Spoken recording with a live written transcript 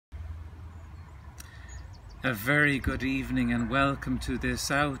A very good evening and welcome to this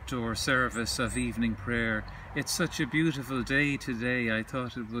outdoor service of evening prayer. It's such a beautiful day today. I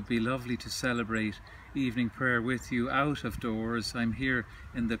thought it would be lovely to celebrate evening prayer with you out of doors. I'm here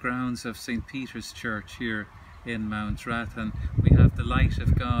in the grounds of St. Peter's Church here in Mountrath, and we have the light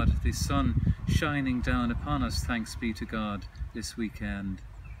of God, the sun shining down upon us, thanks be to God, this weekend.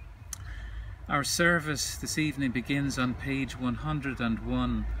 Our service this evening begins on page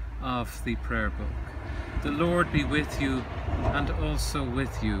 101 of the prayer book. The Lord be with you and also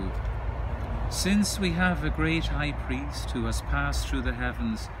with you. Since we have a great high priest who has passed through the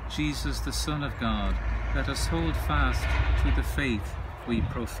heavens, Jesus the Son of God, let us hold fast to the faith we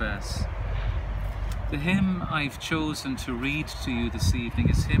profess. The hymn I've chosen to read to you this evening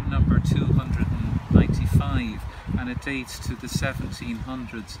is hymn number 295, and it dates to the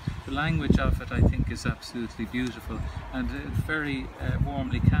 1700s. The language of it, I think, is absolutely beautiful, and it very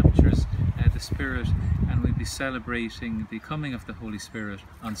warmly captures the Spirit, and we'll be celebrating the coming of the Holy Spirit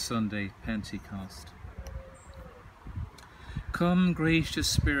on Sunday, Pentecost. Come, gracious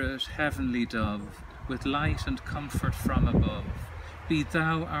Spirit, heavenly dove, with light and comfort from above. Be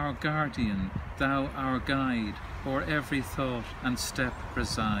thou our guardian, thou our guide, o'er every thought and step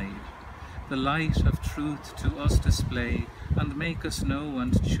preside. The light of truth to us display, and make us know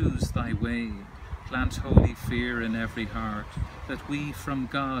and choose thy way. Plant holy fear in every heart, that we from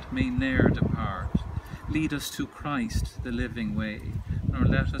God may ne'er depart. Lead us to Christ, the living way, nor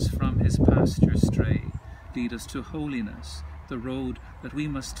let us from his pasture stray. Lead us to holiness, the road that we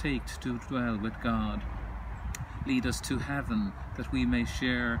must take to dwell with God. Lead us to heaven, that we may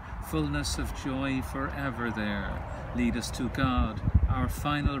share fullness of joy forever there. Lead us to God, our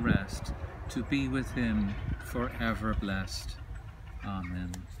final rest, to be with him forever blessed.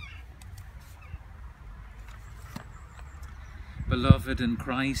 Amen. Beloved in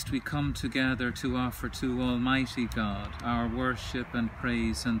Christ, we come together to offer to Almighty God our worship and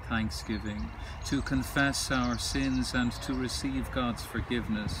praise and thanksgiving, to confess our sins and to receive God's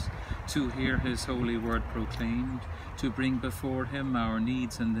forgiveness, to hear his holy word proclaimed, to bring before him our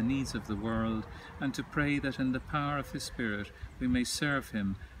needs and the needs of the world, and to pray that in the power of his Spirit we may serve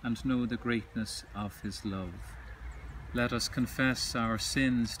him and know the greatness of his love. Let us confess our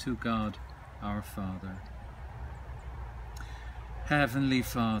sins to God our Father. Heavenly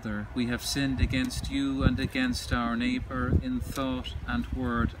Father, we have sinned against you and against our neighbour in thought and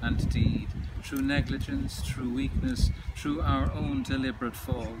word and deed, through negligence, through weakness, through our own deliberate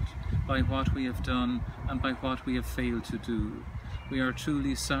fault, by what we have done and by what we have failed to do. We are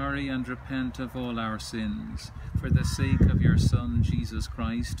truly sorry and repent of all our sins. For the sake of your Son, Jesus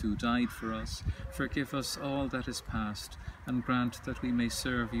Christ, who died for us, forgive us all that is past, and grant that we may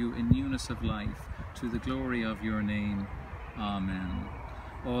serve you in newness of life, to the glory of your name. Amen.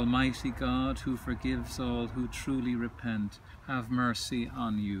 Almighty God, who forgives all who truly repent, have mercy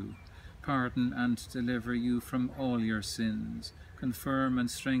on you. Pardon and deliver you from all your sins. Confirm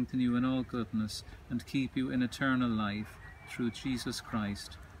and strengthen you in all goodness, and keep you in eternal life, through Jesus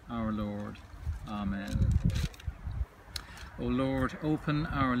Christ our Lord. Amen. O Lord, open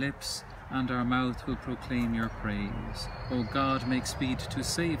our lips, and our mouth will proclaim your praise. O God, make speed to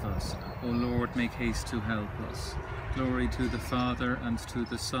save us. O Lord, make haste to help us. Glory to the Father, and to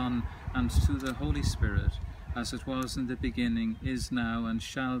the Son, and to the Holy Spirit, as it was in the beginning, is now, and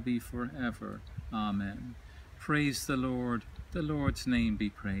shall be forever. Amen. Praise the Lord's name be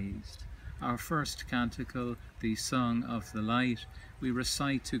praised. Our first canticle, the Song of the Light, we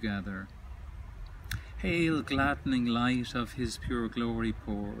recite together. Hail, gladdening light of his pure glory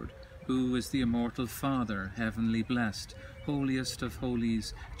poured, who is the immortal Father, heavenly blessed, holiest of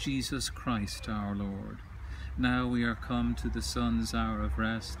holies, Jesus Christ our Lord. Now we are come to the sun's hour of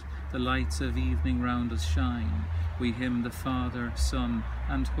rest, the lights of evening round us shine. We hymn the Father, Son,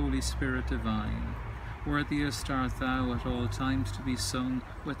 and Holy Spirit divine. Worthiest art thou at all times to be sung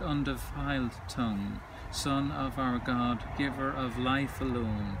with undefiled tongue, Son of our God, giver of life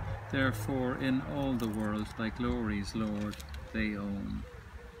alone. Therefore in all the world thy glories, Lord, they own.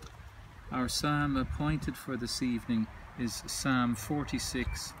 Our psalm appointed for this evening is Psalm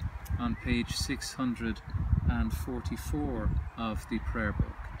 46 on page 644 of the prayer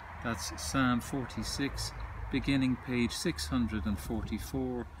book. That's Psalm 46, beginning page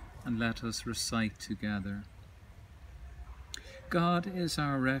 644, and let us recite together. God is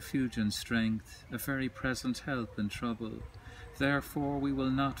our refuge and strength, a very present help in trouble. Therefore we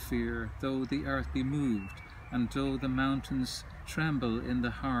will not fear, though the earth be moved, and though the mountains tremble in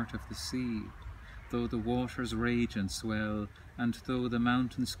the heart of the sea, though the waters rage and swell, and though the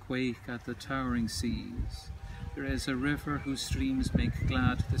mountains quake at the towering seas. There is a river whose streams make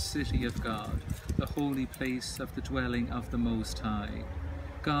glad the city of God, the holy place of the dwelling of the Most High.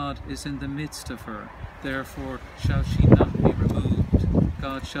 God is in the midst of her, therefore shall she not be removed.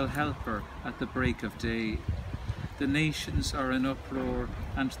 God shall help her at the break of day. The nations are in uproar,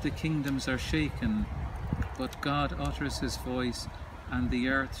 and the kingdoms are shaken. But God utters his voice, and the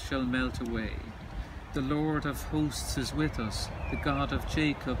earth shall melt away. The Lord of hosts is with us, the God of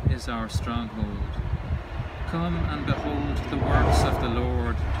Jacob is our stronghold. Come and behold the works of the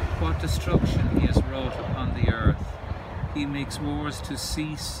Lord, what destruction he has wrought upon the earth. He makes wars to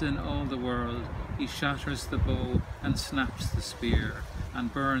cease in all the world. He shatters the bow and snaps the spear,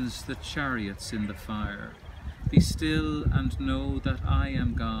 and burns the chariots in the fire. Be still and know that I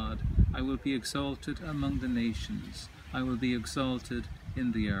am God. I will be exalted among the nations. I will be exalted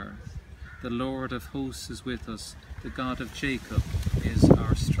in the earth. The Lord of hosts is with us. The God of Jacob is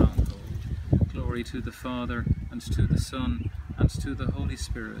our stronghold. Glory to the Father, and to the Son, and to the Holy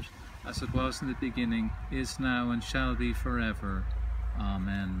Spirit, as it was in the beginning, is now, and shall be forever.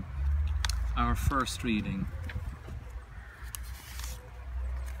 Amen. Our first reading.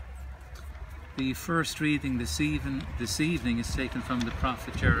 The first reading this evening is taken from the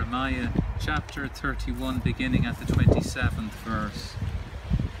prophet Jeremiah, chapter 31, beginning at the 27th verse.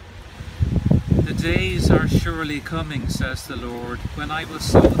 The days are surely coming, says the Lord, when I will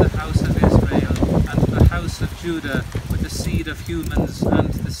sow the house of Israel and the house of Judah with the seed of humans and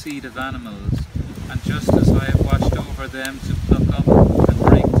the seed of animals. And just as I have watched over them to pluck up and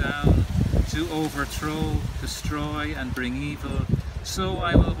break down, to overthrow, destroy and bring evil, so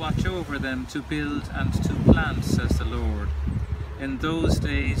I will watch over them to build and to plant, says the Lord. In those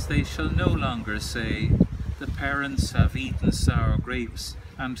days they shall no longer say, the parents have eaten sour grapes,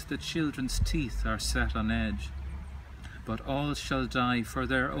 and the children's teeth are set on edge. But all shall die for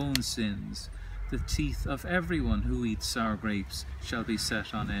their own sins. The teeth of everyone who eats sour grapes shall be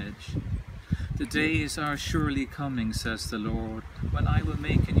set on edge. The days are surely coming, says the Lord, when I will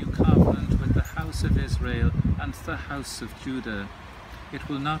make a new covenant with the house of Israel and the house of Judah. It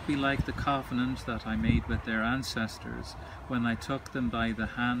will not be like the covenant that I made with their ancestors, when I took them by the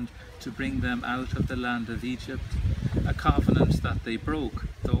hand to bring them out of the land of Egypt, a covenant that they broke,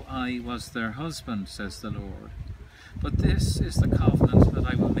 though I was their husband, says the Lord. But this is the covenant that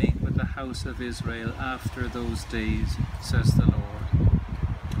I will make with the house of Israel after those days, says the Lord.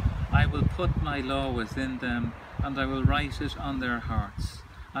 I will put my law within them, and I will write it on their hearts,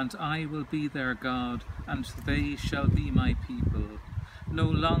 and I will be their God, and they shall be my people. No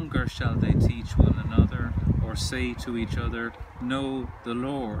longer shall they teach one another, or say to each other, Know the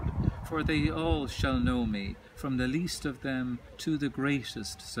Lord, for they all shall know me, from the least of them to the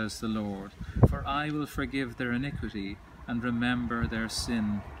greatest, says the Lord. For I will forgive their iniquity, and remember their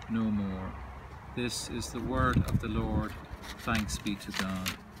sin no more. This is the word of the Lord. Thanks be to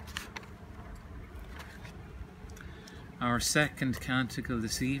God. Our second canticle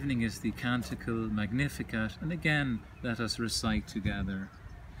this evening is the canticle Magnificat, and again let us recite together.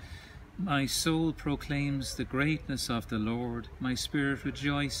 My soul proclaims the greatness of the Lord. My spirit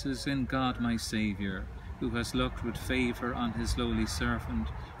rejoices in God my Saviour, who has looked with favour on his lowly servant.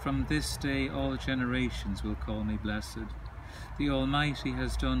 From this day all generations will call me blessed. The Almighty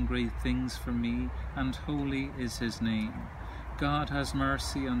has done great things for me, and holy is his name. God has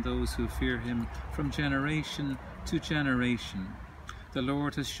mercy on those who fear him from generation to generation. The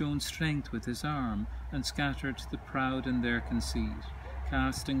Lord has shown strength with his arm, and scattered the proud in their conceit,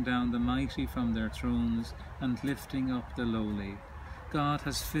 casting down the mighty from their thrones, and lifting up the lowly. God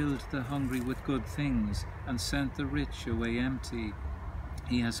has filled the hungry with good things, and sent the rich away empty.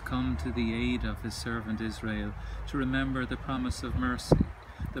 He has come to the aid of his servant Israel, to remember the promise of mercy,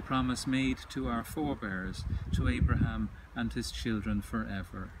 the promise made to our forebears, to Abraham and his children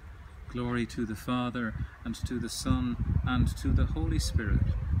forever. Glory to the Father, and to the Son, and to the Holy Spirit,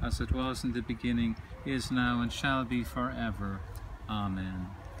 as it was in the beginning, is now, and shall be forever. Amen.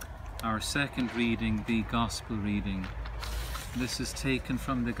 Our second reading, the Gospel reading. This is taken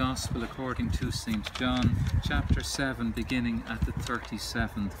from the Gospel according to St. John, chapter 7, beginning at the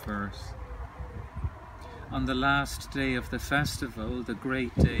 37th verse. On the last day of the festival, the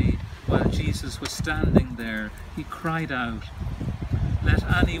great day, while Jesus was standing there, he cried out, Let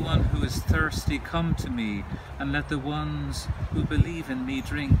anyone who is thirsty come to me, and let the ones who believe in me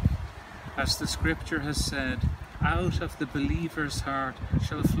drink. As the scripture has said, out of the believer's heart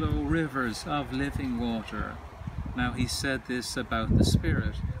shall flow rivers of living water. Now he said this about the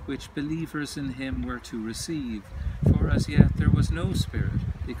Spirit, which believers in him were to receive, for as yet there was no Spirit,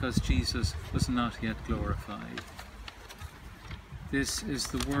 because Jesus was not yet glorified. This is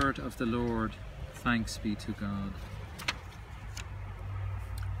the word of the Lord. Thanks be to God.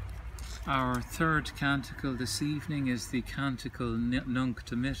 Our third canticle this evening is the canticle Nunc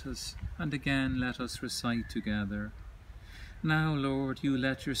Dimittis, and again let us recite together. Now, Lord, you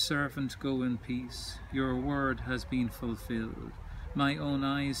let your servant go in peace. Your word has been fulfilled. My own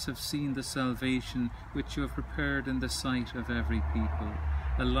eyes have seen the salvation which you have prepared in the sight of every people,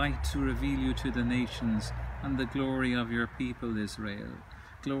 a light to reveal you to the nations, and the glory of your people Israel.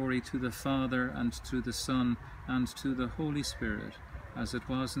 Glory to the Father, and to the Son, and to the Holy Spirit, as it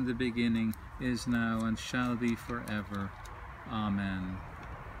was in the beginning, is now, and shall be forever. Amen.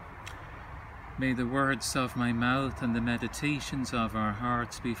 May the words of my mouth and the meditations of our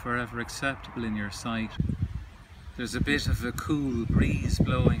hearts be forever acceptable in your sight. There's a bit of a cool breeze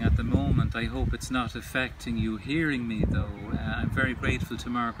blowing at the moment. I hope it's not affecting you hearing me, though. I'm very grateful to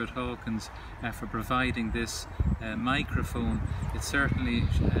Margaret Hawkins for providing this microphone. It certainly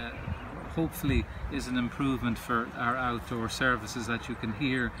hopefully is an improvement for our outdoor services, that you can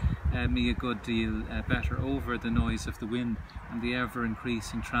hear me a good deal better over the noise of the wind and the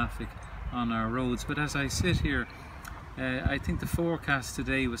ever-increasing traffic on our roads. But as I sit here, I think the forecast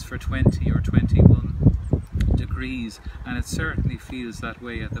today was for 20 or 21 degrees, and it certainly feels that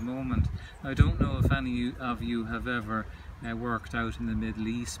way at the moment. I don't know if any of you have ever worked out in the Middle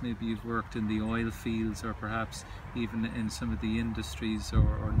East. Maybe you've worked in the oil fields, or perhaps even in some of the industries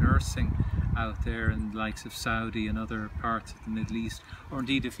or nursing out there in the likes of Saudi and other parts of the Middle East, or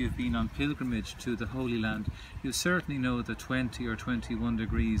indeed if you've been on pilgrimage to the Holy Land. You'll certainly know that 20 or 21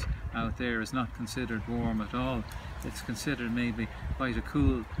 degrees out there is not considered warm at all. It's considered maybe quite a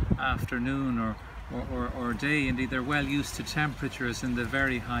cool afternoon or day. Indeed, they're well used to temperatures in the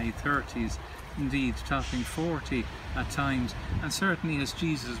very high 30s, indeed topping 40 at times. And certainly as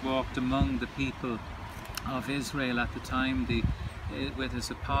Jesus walked among the people of Israel at the time, with his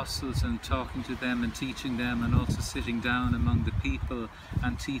apostles, and talking to them and teaching them, and also sitting down among the people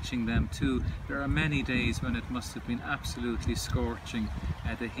and teaching them too, there are many days when it must have been absolutely scorching,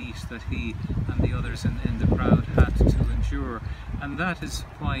 the heat that he and the others in the crowd had to endure. And that is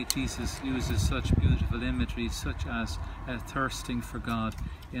why Jesus uses such beautiful imagery, such as thirsting for God,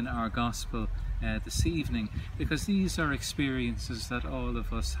 in our gospel this evening, because these are experiences that all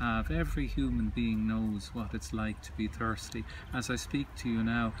of us have. Every human being knows what it's like to be thirsty. As I speak to you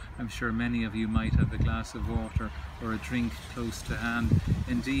now, I'm sure many of you might have a glass of water or a drink close to hand.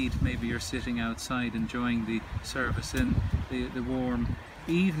 Indeed, maybe you're sitting outside enjoying the service in the warm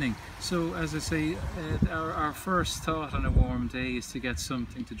evening. So as I say, our first thought on a warm day is to get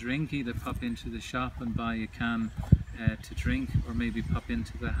something to drink, either pop into the shop and buy a can to drink, or maybe pop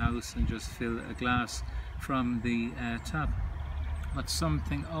into the house and just fill a glass from the tap. But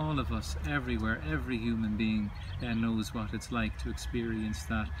something all of us, everywhere, every human being knows what it's like to experience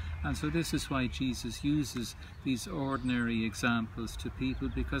that. And so this is why Jesus uses these ordinary examples to people,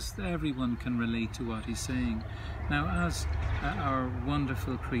 because everyone can relate to what he's saying. Now, as our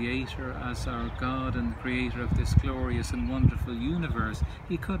wonderful creator, as our God and creator of this glorious and wonderful universe,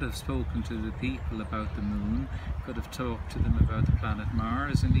 he could have spoken to the people about the moon, could have talked to them about the planet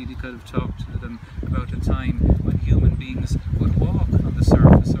Mars. Indeed, he could have talked to them about a time when human beings would walk on the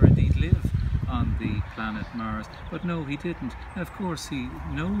surface, or indeed live on the planet Mars. But no, he didn't. And of course he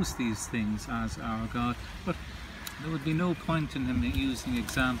knows these things as our God, but there would be no point in him using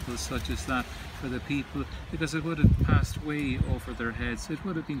examples such as that for the people, because it would have passed way over their heads. It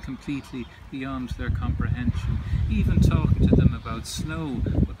would have been completely beyond their comprehension. Even talking to them about snow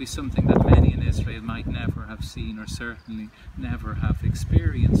would be something that many in Israel might never have seen, or certainly never have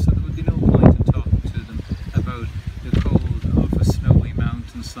experienced. So there would be no point in talking to them about the cold of a snowy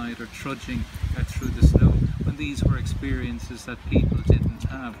mountainside, or trudging through the snow, when these were experiences that people didn't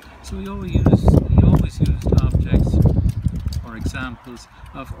have. So he always used objects or examples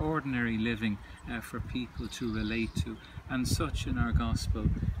of ordinary living for people to relate to. And such in our gospel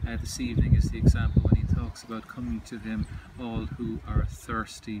this evening is the example when he talks about coming to him, all who are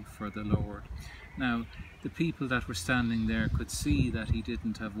thirsty for the Lord. Now, the people that were standing there could see that he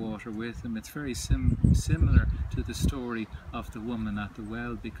didn't have water with him. It's very similar to the story of the woman at the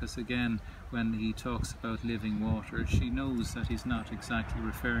well, because again, when he talks about living water, she knows that he's not exactly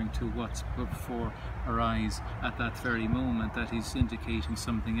referring to what's before her eyes at that very moment, that he's indicating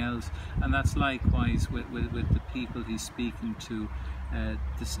something else. And that's likewise with the people he's speaking to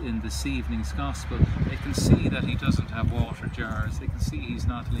in this evening's gospel. They can see that he doesn't have water jars. They can see he's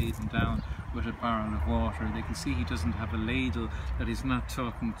not laden down with a barrel of water. They can see he doesn't have a ladle, that he's not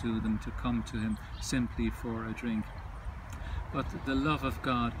talking to them to come to him simply for a drink. but the love of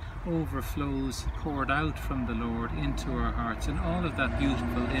God overflows, poured out from the Lord into our hearts, and all of that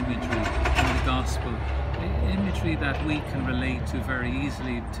beautiful imagery in the gospel, imagery that we can relate to very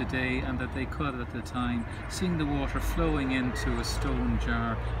easily today and that they could at the time, seeing the water flowing into a stone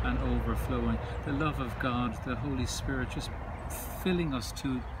jar and overflowing, the love of God, the Holy Spirit just filling us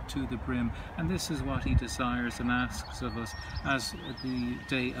to the brim. And this is what he desires and asks of us as the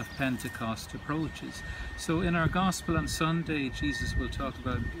day of Pentecost approaches. So in our Gospel on Sunday, Jesus will talk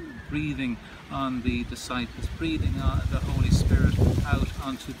about breathing on the disciples, breathing on the Holy Spirit out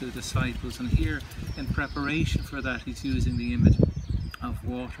onto the disciples. And here, in preparation for that, he's using the image of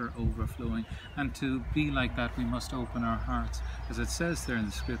water overflowing. And to be like that, we must open our hearts, as it says there in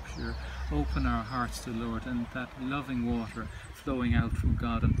the scripture, open our hearts to the Lord, and that loving water flowing out from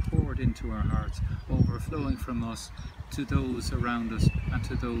God and poured into our hearts, overflowing from us to those around us and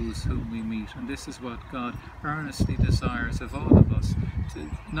to those whom we meet. And this is what God earnestly desires of all of us,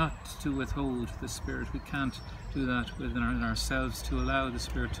 not to withhold the Spirit. We can't do that within ourselves, to allow the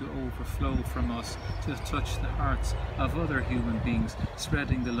Spirit to overflow from us, to touch the hearts of other human beings,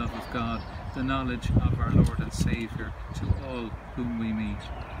 spreading the love of God, the knowledge of our Lord and Saviour to all whom we meet.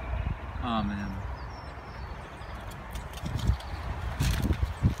 Amen.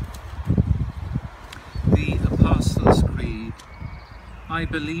 The Apostles' Creed. I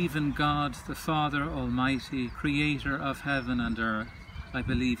believe in God, the Father Almighty, creator of heaven and earth. I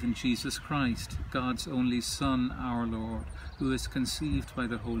believe in Jesus Christ, God's only Son, our Lord, who is conceived by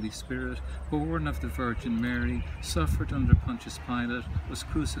the Holy Spirit, born of the Virgin Mary, suffered under Pontius Pilate, was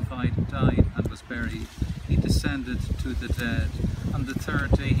crucified, died, and was buried. He descended to the dead. On the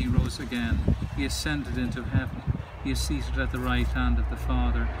third day he rose again. He ascended into heaven. He is seated at the right hand of the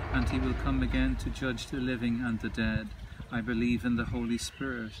Father, and he will come again to judge the living and the dead. I believe in the Holy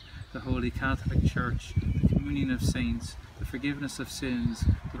Spirit, the Holy Catholic Church, the communion of saints, the forgiveness of sins,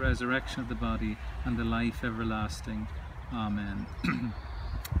 the resurrection of the body, and the life everlasting. Amen.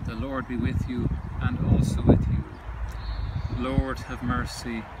 The Lord be with you, and also with you. Lord, have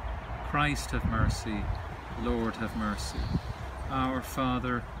mercy. Christ, have mercy. Lord, have mercy. Our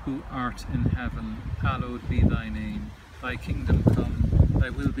Father, who art in heaven, hallowed be thy name. Thy kingdom come, thy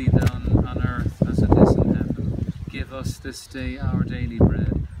will be done on earth as it is in heaven. Give us this day our daily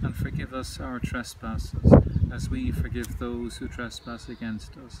bread, and forgive us our trespasses, as we forgive those who trespass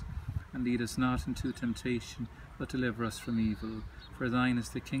against us. And lead us not into temptation, but deliver us from evil. For thine is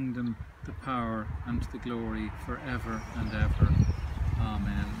the kingdom, the power, and the glory, for ever and ever.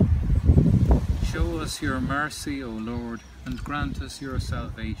 Amen. Show us your mercy, O Lord, and grant us your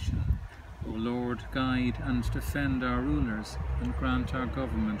salvation. O Lord, guide and defend our rulers, and grant our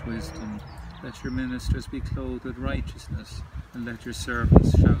government wisdom. Let your ministers be clothed with righteousness, and let your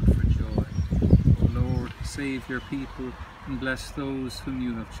servants shout for joy. O Lord, save your people, and bless those whom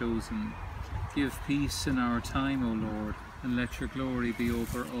you have chosen. Give peace in our time, O Lord, and let your glory be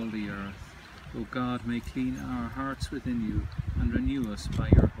over all the earth. O God, may clean our hearts within you, and renew us by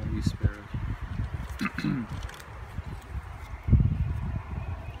your Holy Spirit.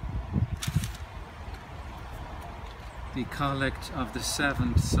 The Collect of the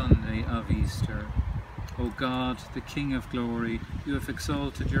 7th Sunday of Easter. O God, the King of glory, you have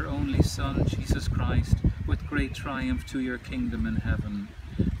exalted your only Son, Jesus Christ, with great triumph to your kingdom in heaven.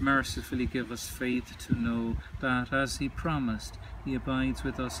 Mercifully give us faith to know that, as he promised, he abides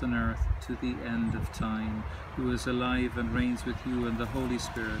with us on earth to the end of time, who is alive and reigns with you and the Holy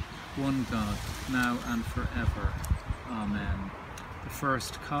Spirit, one God, now and forever. Amen. The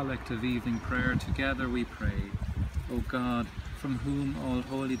first collect of evening prayer. Together we pray. O God, from whom all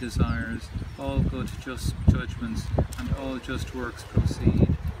holy desires, all good just judgments, and all just works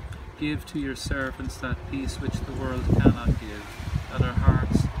proceed, give to your servants that peace which the world cannot give, that our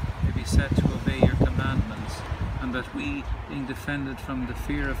hearts may be set to obey your commandments, and that we, being defended from the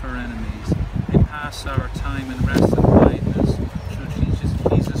fear of our enemies, may pass our time in rest and quietness through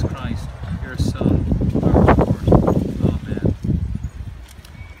Jesus Christ, your Son, our Lord. Amen.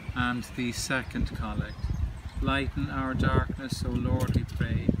 And the second collect. Lighten our darkness, O Lord, we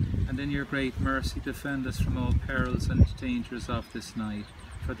pray, and in your great mercy defend us from all perils and dangers of this night,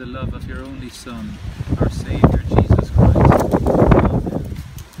 for the love of your only Son, our Saviour, Jesus Christ. Amen.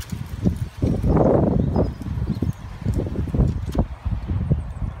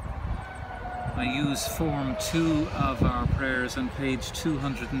 I use Form 2 of our prayers on page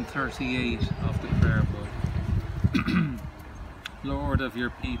 238 of the prayer book. Lord of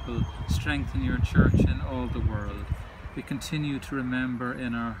your people, strengthen your church in all the world. We continue to remember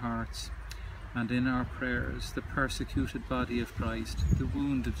in our hearts and in our prayers the persecuted body of Christ, the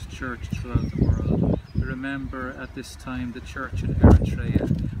wounded church throughout the world. We remember at this time the church in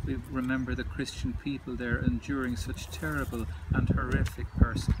Eritrea. We remember the Christian people there enduring such terrible and horrific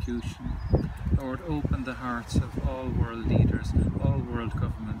persecution. Lord, open the hearts of all world leaders, all world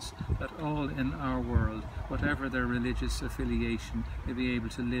governments, that all in our world, whatever their religious affiliation, may be able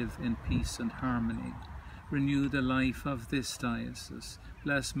to live in peace and harmony. Renew the life of this diocese.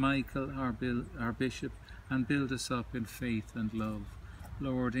 Bless Michael, our bishop, and build us up in faith and love.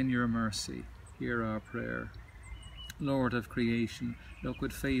 Lord, in your mercy, hear our prayer. Lord of creation, look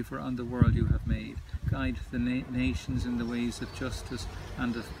with favour on the world you have made. Guide the nations in the ways of justice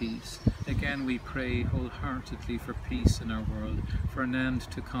and of peace. Again we pray wholeheartedly for peace in our world, for an end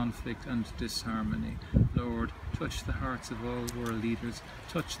to conflict and disharmony. Lord, touch the hearts of all world leaders,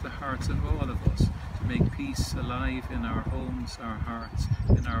 touch the hearts of all of us, to make peace alive in our homes, our hearts,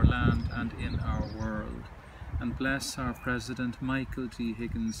 in our land and in our world. And bless our President Michael G.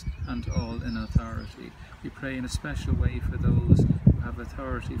 Higgins and all in authority. We pray in a special way for those who have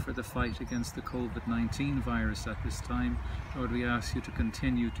authority for the fight against the COVID-19 virus at this time. Lord, we ask you to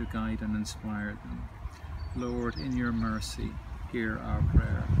continue to guide and inspire them. Lord, in your mercy, hear our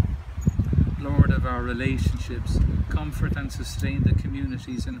prayer. Lord of our relationships, comfort and sustain the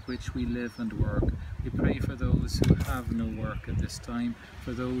communities in which we live and work. We pray for those who have no work at this time,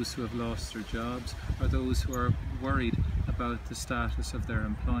 for those who have lost their jobs, or those who are worried about the status of their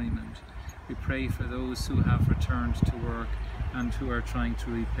employment. We pray for those who have returned to work and who are trying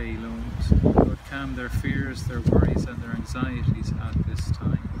to repay loans. Lord, calm their fears, their worries and their anxieties at this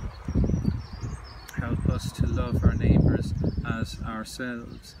time. Help us to love our neighbours as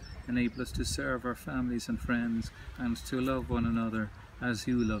ourselves. Enable us to serve our families and friends and to love one another as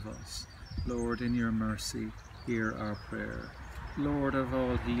you love us. Lord, in your mercy, hear our prayer. Lord of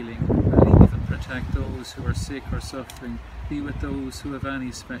all healing, relieve and protect those who are sick or suffering. Be with those who have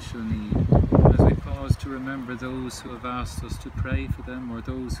any special need. As we pause to remember those who have asked us to pray for them, or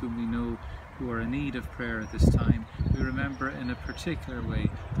those whom we know who are in need of prayer at this time, we remember in a particular way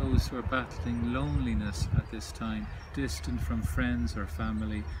those who are battling loneliness at this time, distant from friends or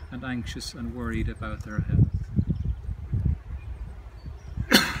family, and anxious and worried about their health.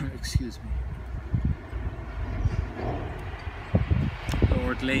 Excuse me.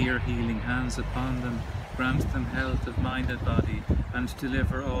 Lord, lay your healing hands upon them, grant them health of mind and body, and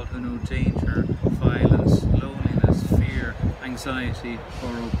deliver all who know danger, violence, loneliness, fear, anxiety,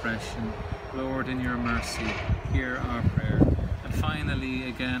 or oppression. Lord, in your mercy, hear our prayer. And finally,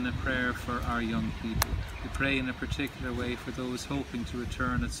 again, a prayer for our young people. We pray in a particular way for those hoping to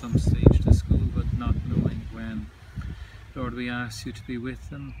return at some stage to school, but not knowing when. Lord, we ask you to be with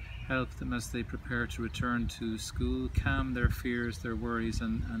them, help them as they prepare to return to school, calm their fears, their worries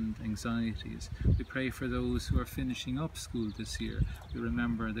and anxieties. We pray for those who are finishing up school this year. We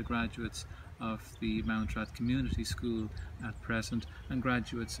remember the graduates of the Mountrath Community School at present and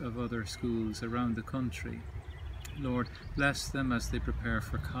graduates of other schools around the country. Lord, bless them as they prepare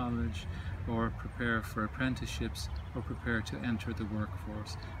for college or prepare for apprenticeships or prepare to enter the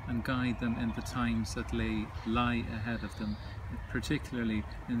workforce, and guide them in the times that lie ahead of them, particularly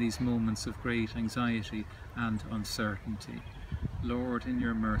in these moments of great anxiety and uncertainty. Lord, in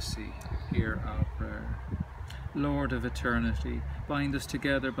your mercy, hear our prayer. Lord of eternity, bind us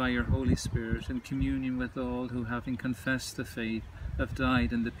together by your Holy Spirit in communion with all who, having confessed the faith, have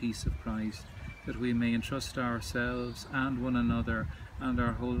died in the peace of Christ, that we may entrust ourselves and one another and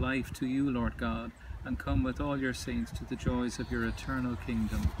our whole life to you, Lord God, and come with all your saints to the joys of your eternal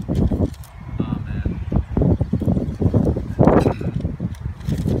kingdom. Amen.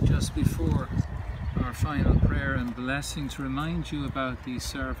 Just before our final prayer and blessing, to remind you about the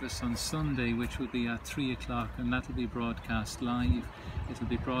service on Sunday, which will be at 3 o'clock, and that will be broadcast live. It will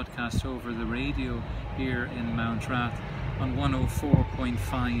be broadcast over the radio here in Mountrath on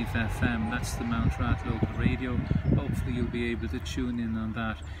 104.5 FM. That's the Mountrath local radio. Hopefully you'll be able to tune in on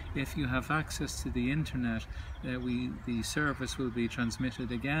that. If you have access to the internet, the service will be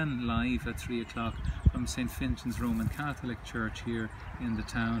transmitted again live at 3 o'clock from St. Fintan's Roman Catholic Church here in the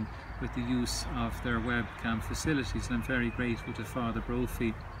town, with the use of their webcam facilities. And I'm very grateful to Father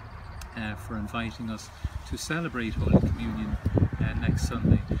Brophy for inviting us to celebrate Holy Communion next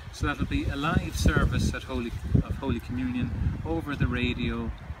Sunday. So that'll be a live service of Holy Communion over the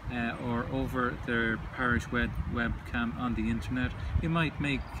radio or over their parish webcam on the internet. You might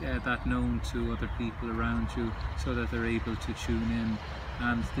make that known to other people around you so that they're able to tune in,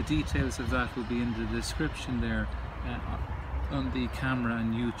 and the details of that will be in the description there on the camera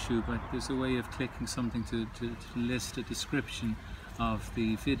and YouTube. There's a way of clicking something to list a description of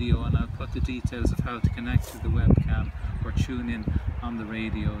the video, and I'll put the details of how to connect to the webcam or tune in on the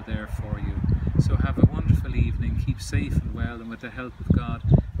radio there for you. So have a wonderful evening, keep safe and well, and with the help of God,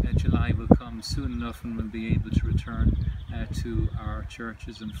 July will come soon enough and we'll be able to return to our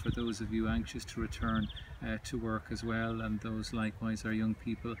churches. And for those of you anxious to return to work as well, and those likewise, our young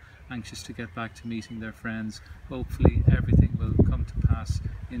people anxious to get back to meeting their friends, hopefully everything will come to pass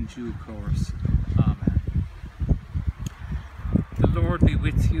in due course. Amen. The Lord be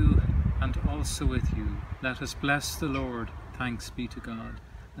with you and also with you. Let us bless the Lord. Thanks be to God.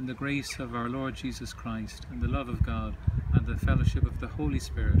 And the grace of our Lord Jesus Christ, and the love of God, and the fellowship of the Holy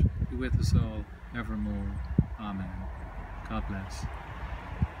Spirit be with us all evermore. Amen. God bless.